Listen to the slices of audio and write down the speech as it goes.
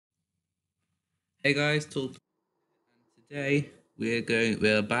Hey guys, Talk. Today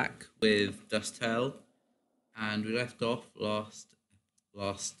we're back with Dusttale, and we left off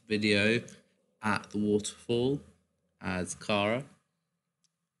last video at the waterfall as Kara,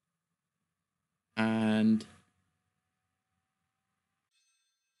 and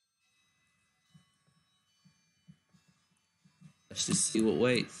let's just see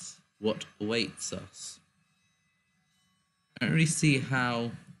what awaits us. I don't really see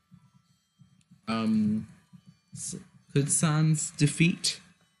how um could Sans defeat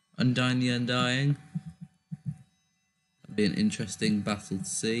Undying the Undying. That'd be an interesting battle to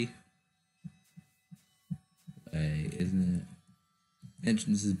see. Wait, isn't it?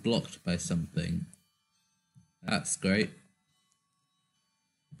 Entrance is blocked by something. That's great.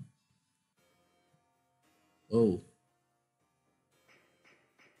 Oh,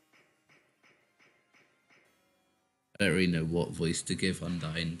 I don't really know what voice to give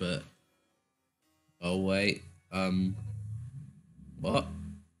Undyne, but oh wait, what?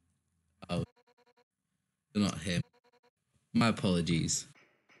 Oh, not him. My apologies.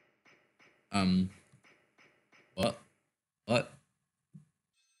 Um, what? What?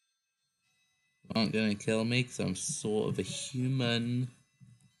 You aren't gonna kill me because I'm sort of a human.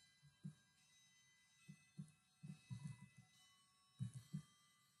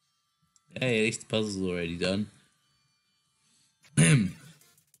 Hey, at least the puzzle's already done.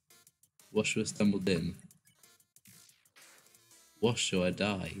 Joshua stumbled in. Joshua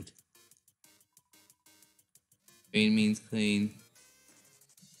died. Green means clean.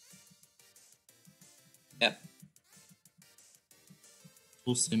 Yep.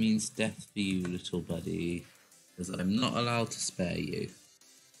 Also means death for you, little buddy. Because I'm not allowed to spare you.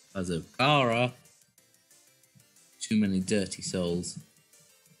 As of Kara. Too many dirty souls.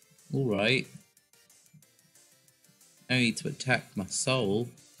 Alright. No need to attack my soul.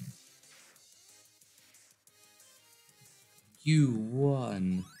 You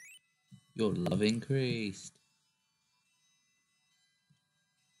won. Your love increased.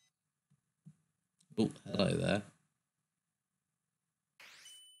 Oh, hello there.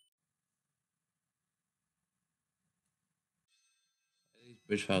 These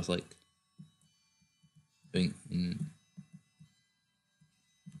bridge files like doing.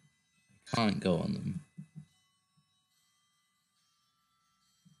 I can't go on them.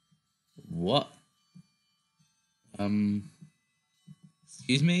 What?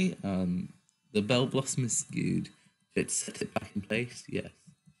 Excuse me? The bell blossom is skewed. Should set it back in place? Yes.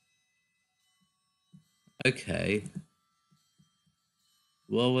 Okay.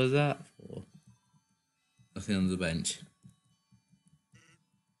 What was that for? Nothing on the bench.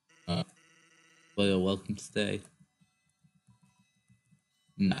 Well, you're welcome to stay.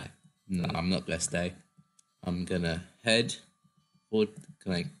 No. No, I'm not gonna stay. I'm gonna head forward.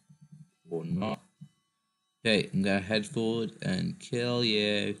 Can I? Or not? Okay, I'm gonna head forward and kill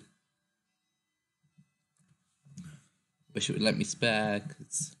you. Wish it would let me spare,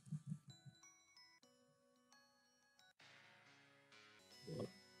 cause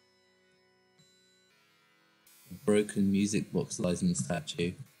a broken music box lies in the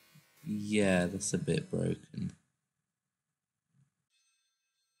statue. Yeah, that's a bit broken.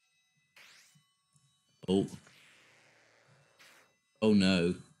 Oh. Oh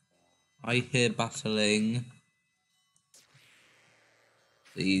no. I hear battling.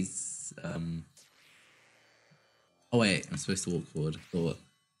 These, Oh wait, I'm supposed to walk forward. I thought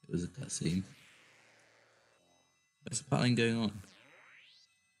it was a cutscene. What's the battling going on?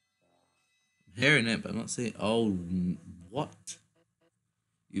 I'm hearing it, but I'm not seeing. Oh, what?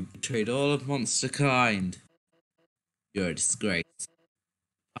 You betrayed all of monster kind. You're a disgrace.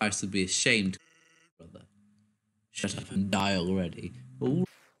 Pirates would be ashamed, brother. Shut up and die already. Oh,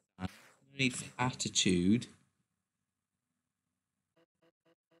 no need for attitude.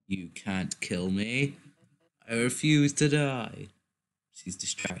 You can't kill me. I refuse to die. She's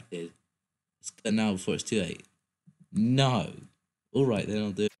distracted. Let's go now before it's too late. No. Alright, then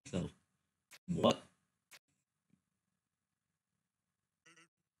I'll do it myself. What?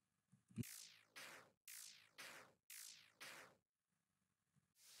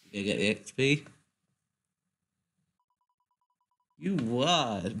 You gonna get the XP? You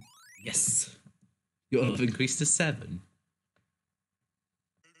won! Yes! Your love increased to 7.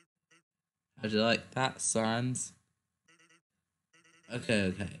 How'd you like that, Sans?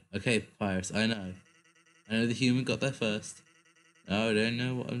 Okay, Papyrus, I know. I know the human got there first. No, I don't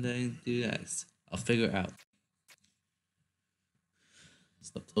know what I'm going to do next. I'll figure it out.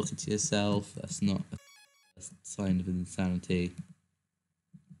 Stop talking to yourself. That's not a sign of insanity.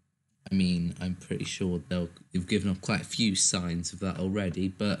 I mean, I'm pretty sure they've given up quite a few signs of that already,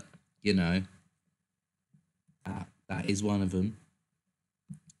 but, you know. That is one of them.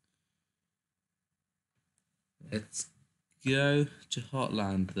 Let's go to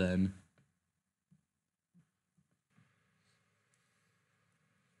Hotland then.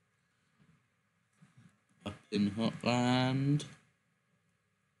 Up in Hotland.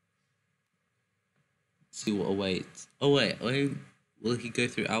 See what awaits. Oh wait, will he go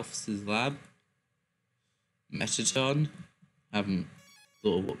through Alphys's lab? Metaton? Haven't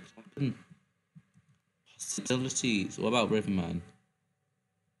thought of what could happen. Possibilities. What about Riverman?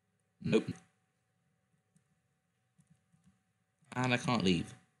 Nope. And I can't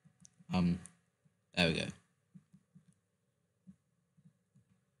leave. There we go.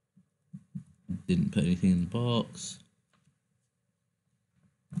 Didn't put anything in the box.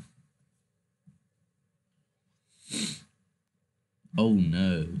 Oh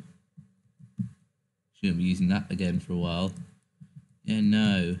no. Shouldn't be using that again for a while. Yeah,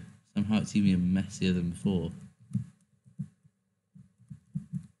 no. Somehow it's even messier than before.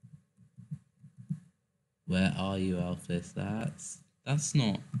 Where are you, Alphys? That's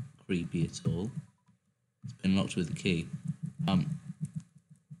not creepy at all. It's been locked with a key. I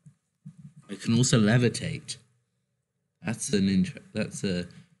can also levitate. That's a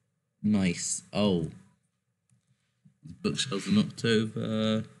nice. Oh, these bookshelves are knocked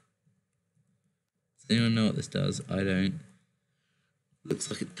over. Does anyone know what this does? I don't.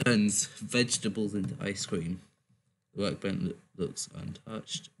 Looks like it turns vegetables into ice cream. The workbench looks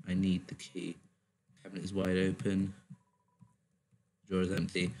untouched. I need the key. The cabinet is wide open. The drawer is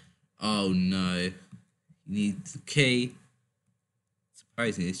empty. Oh no. You need the key.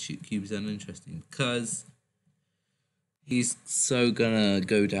 Surprisingly, this cube is uninteresting because he's so gonna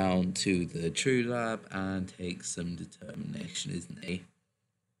go down to the true lab and take some determination, isn't he?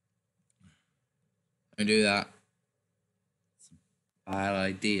 Don't do that. It's a bad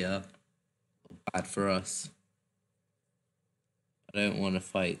idea. Or bad for us. I don't want to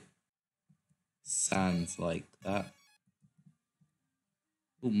fight Sans like that.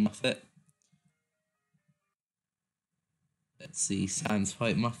 Oh, Muffet. Let's see Sans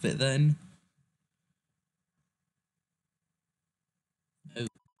fight Muffet then. Oh,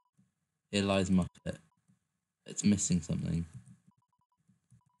 here lies Muffet. It's missing something.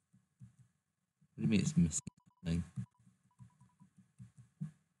 What do you mean it's missing something?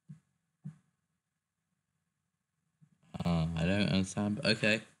 I don't understand, but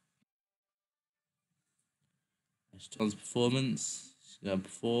okay. Tom's performance. She's gonna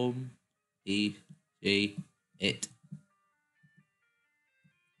perform. It.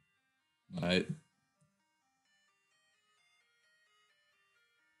 No.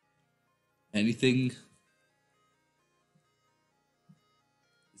 Anything?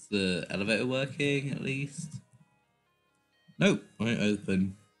 Is the elevator working at least? Nope, won't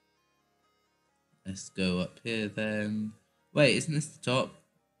open. Let's go up here then. Wait, isn't this the top?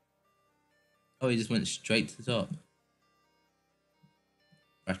 Oh, he just went straight to the top.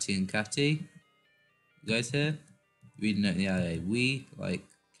 Ratty and Catty, you guys here? Reading out in the alley. We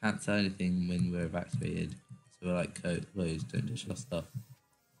can't sell anything when we're evacuated, so we're closed. Don't touch our stuff.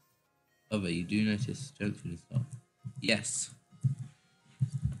 However, you do notice junk food and stuff. Yes.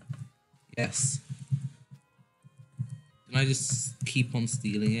 Yes. Can I just keep on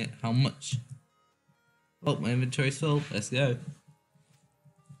stealing it? How much? Oh, my inventory's full. Let's go.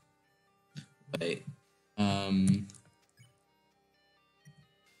 Wait.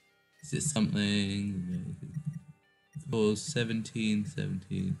 Is it something? For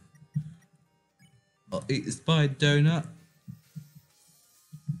 17. I'll eat this pie donut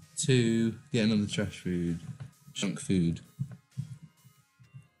to get another junk food,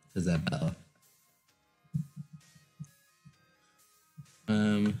 because they're better.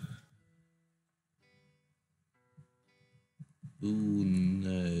 Ooh,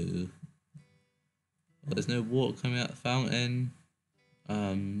 no. Well, there's no water coming out of the fountain.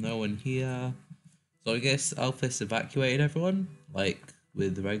 No one here. So I guess Alphys evacuated everyone,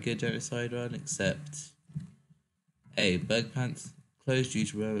 with the regular genocide run, except... Hey, Berg Pants closed due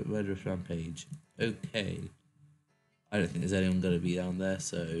to murderous rampage. Okay. I don't think there's anyone going to be down there,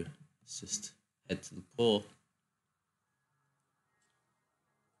 so let's just head to the core.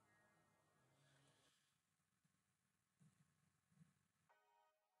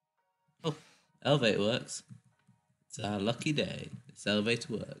 Oh, elevator works. It's our lucky day. This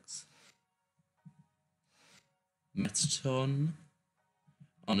elevator works. Metaton.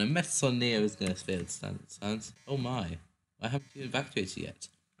 Oh no, Metaton Neo is going to fail to stand a chance. Oh my. Why haven't you evacuated yet?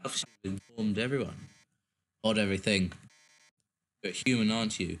 I've informed everyone. Odd everything. You're a human,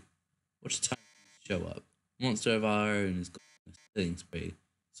 aren't you? What a time to show up. Monster of our own has got a killing spree.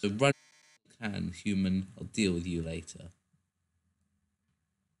 So run to the can, human. I'll deal with you later.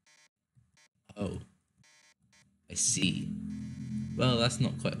 Oh, I see. Well, that's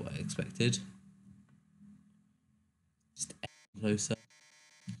not quite what I expected. Just closer.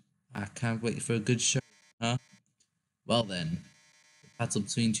 I can't wait for a good show, huh? Well then, the battle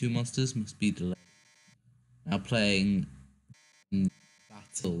between two monsters must be delayed. Now playing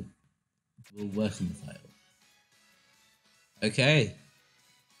battle will work on the title. Okay.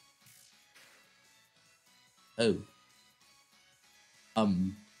 Oh.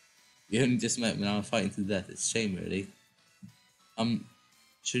 You only just met me now. I'm fighting to death. It's a shame, really.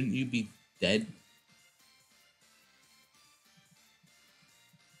 Shouldn't you be dead?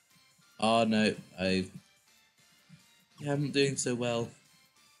 Oh no, I'm doing so well.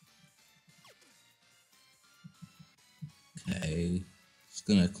 Okay, just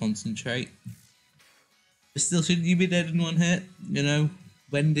gonna concentrate. But still, shouldn't you be dead in one hit? You know,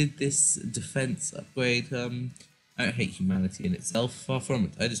 when did this defense upgrade? I don't hate humanity in itself. Far from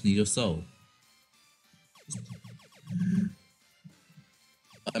it. I just need your soul.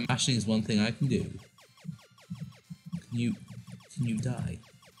 Mashing is one thing I can do. Can you die?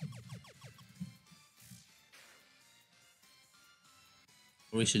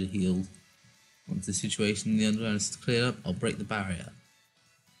 Or we should have healed. Once the situation in the underground is cleared up, I'll break the barrier.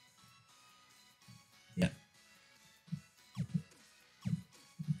 Yeah.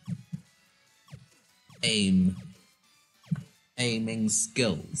 Aiming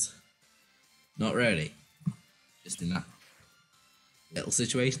skills. Not really. Just in that little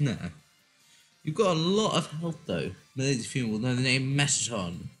situation there. You've got a lot of health though. Milady Fume will know the name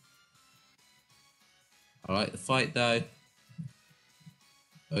Metatron. I like the fight though.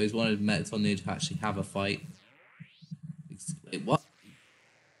 I always wanted Metatron to actually have a fight. Wait, what?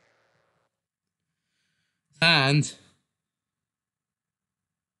 Sans.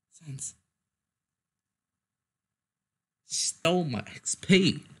 Stole my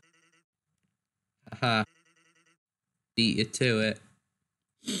XP. Haha. Beat you to it.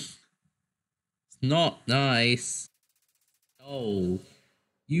 It's not nice. Oh,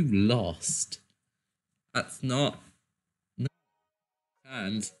 you lost. That's not. No.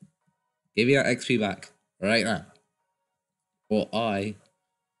 And give me that XP back right now, or I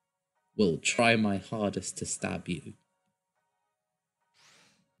will try my hardest to stab you.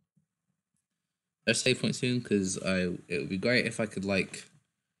 Let's save point soon because it would be great if I could like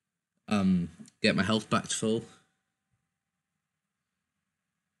get my health back to full.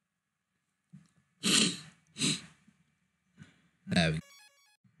 There we go.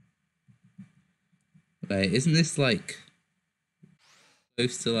 Wait, isn't this like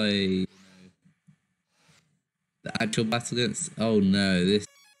close to like the actual battle against? Oh no, this is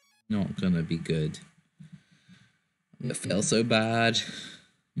not gonna be good. I'm gonna feel so bad.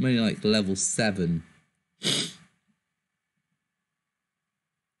 I'm only like level 7.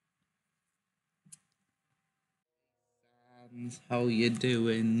 How you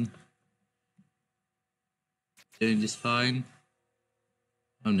doing? Doing just fine?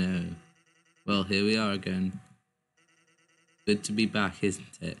 Oh no. Well, here we are again. Good to be back,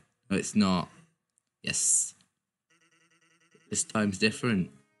 isn't it? No, it's not. Yes. This time's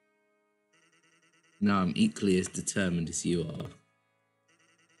different. Now I'm equally as determined as you are.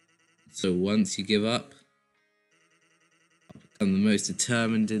 So once you give up, I'll become the most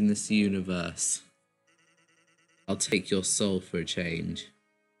determined in this universe. I'll take your soul for a change.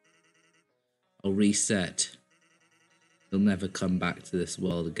 I'll reset. You'll never come back to this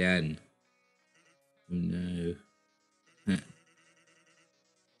world again. Oh no. I'm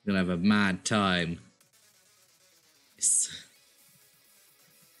gonna have a mad time. Yes.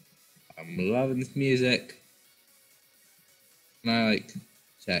 I'm loving this music. Can I like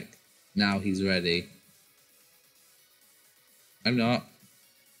check? Now he's ready. I'm not.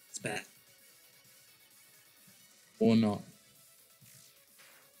 Spare. Or not.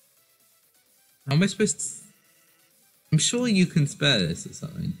 How am I supposed to... I'm sure you can spare this or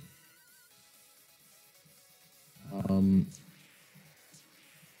something.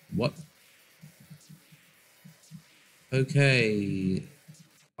 What? Okay.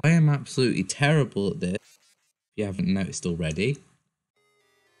 I am absolutely terrible at this, if you haven't noticed already.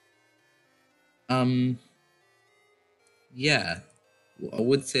 Yeah. I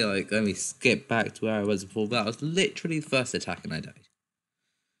would say, like, let me skip back to where I was before. That was literally the first attack and I died.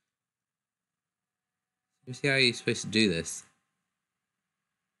 You see how you're supposed to do this?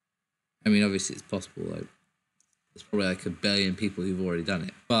 I mean, obviously it's possible, like, there's probably like a billion people who've already done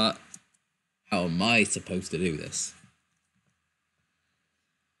it, but how am I supposed to do this?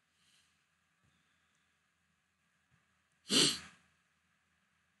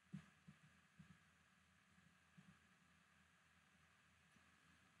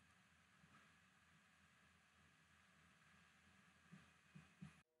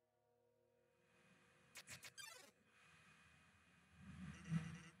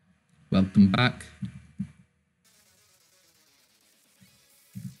 Welcome back.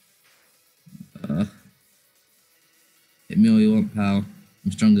 Hit me all you want, pal.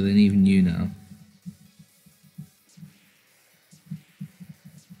 I'm stronger than even you now.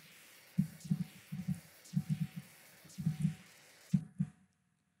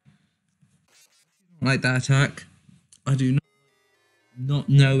 Like that attack. I do not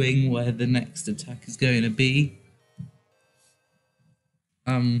knowing where the next attack is going to be.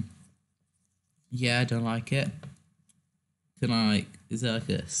 Yeah, I don't like it. Is there like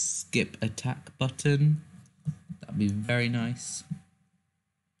a skip attack button? That'd be very nice.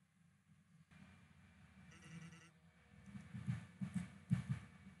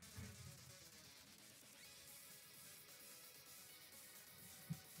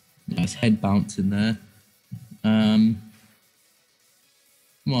 Nice head bounce in there. Come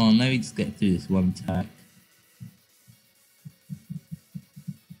on, let me just get through this one attack.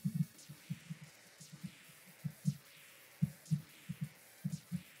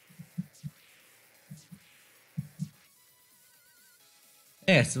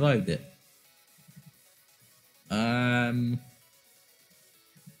 Yeah, I survived it.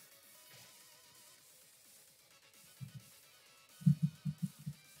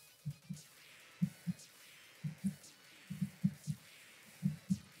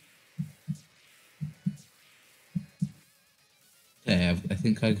 Okay, I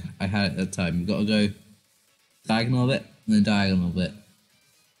think I had it that time. You've got to go diagonal bit and then diagonal bit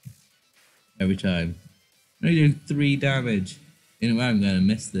every time. I'm only doing 3 damage. In a way, I'm going to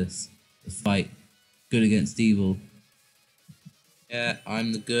miss this. The fight. Good against evil. Yeah,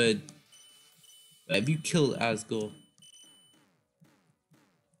 I'm the good. But if you kill Asgore,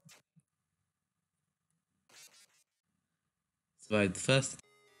 survive the first,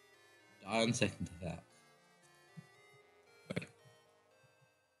 die on second attack. Right.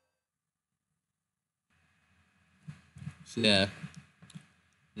 So yeah,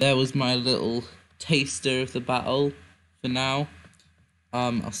 there was my little taster of the battle for now.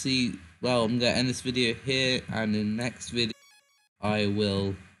 I'll see. Well, I'm gonna end this video here, and in the next video, I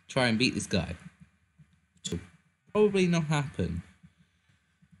will try and beat this guy, which will probably not happen.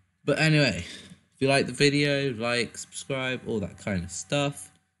 But anyway, if you like the video, like, subscribe, all that kind of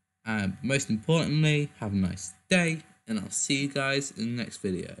stuff. And most importantly, have a nice day, and I'll see you guys in the next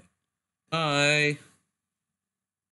video. Bye!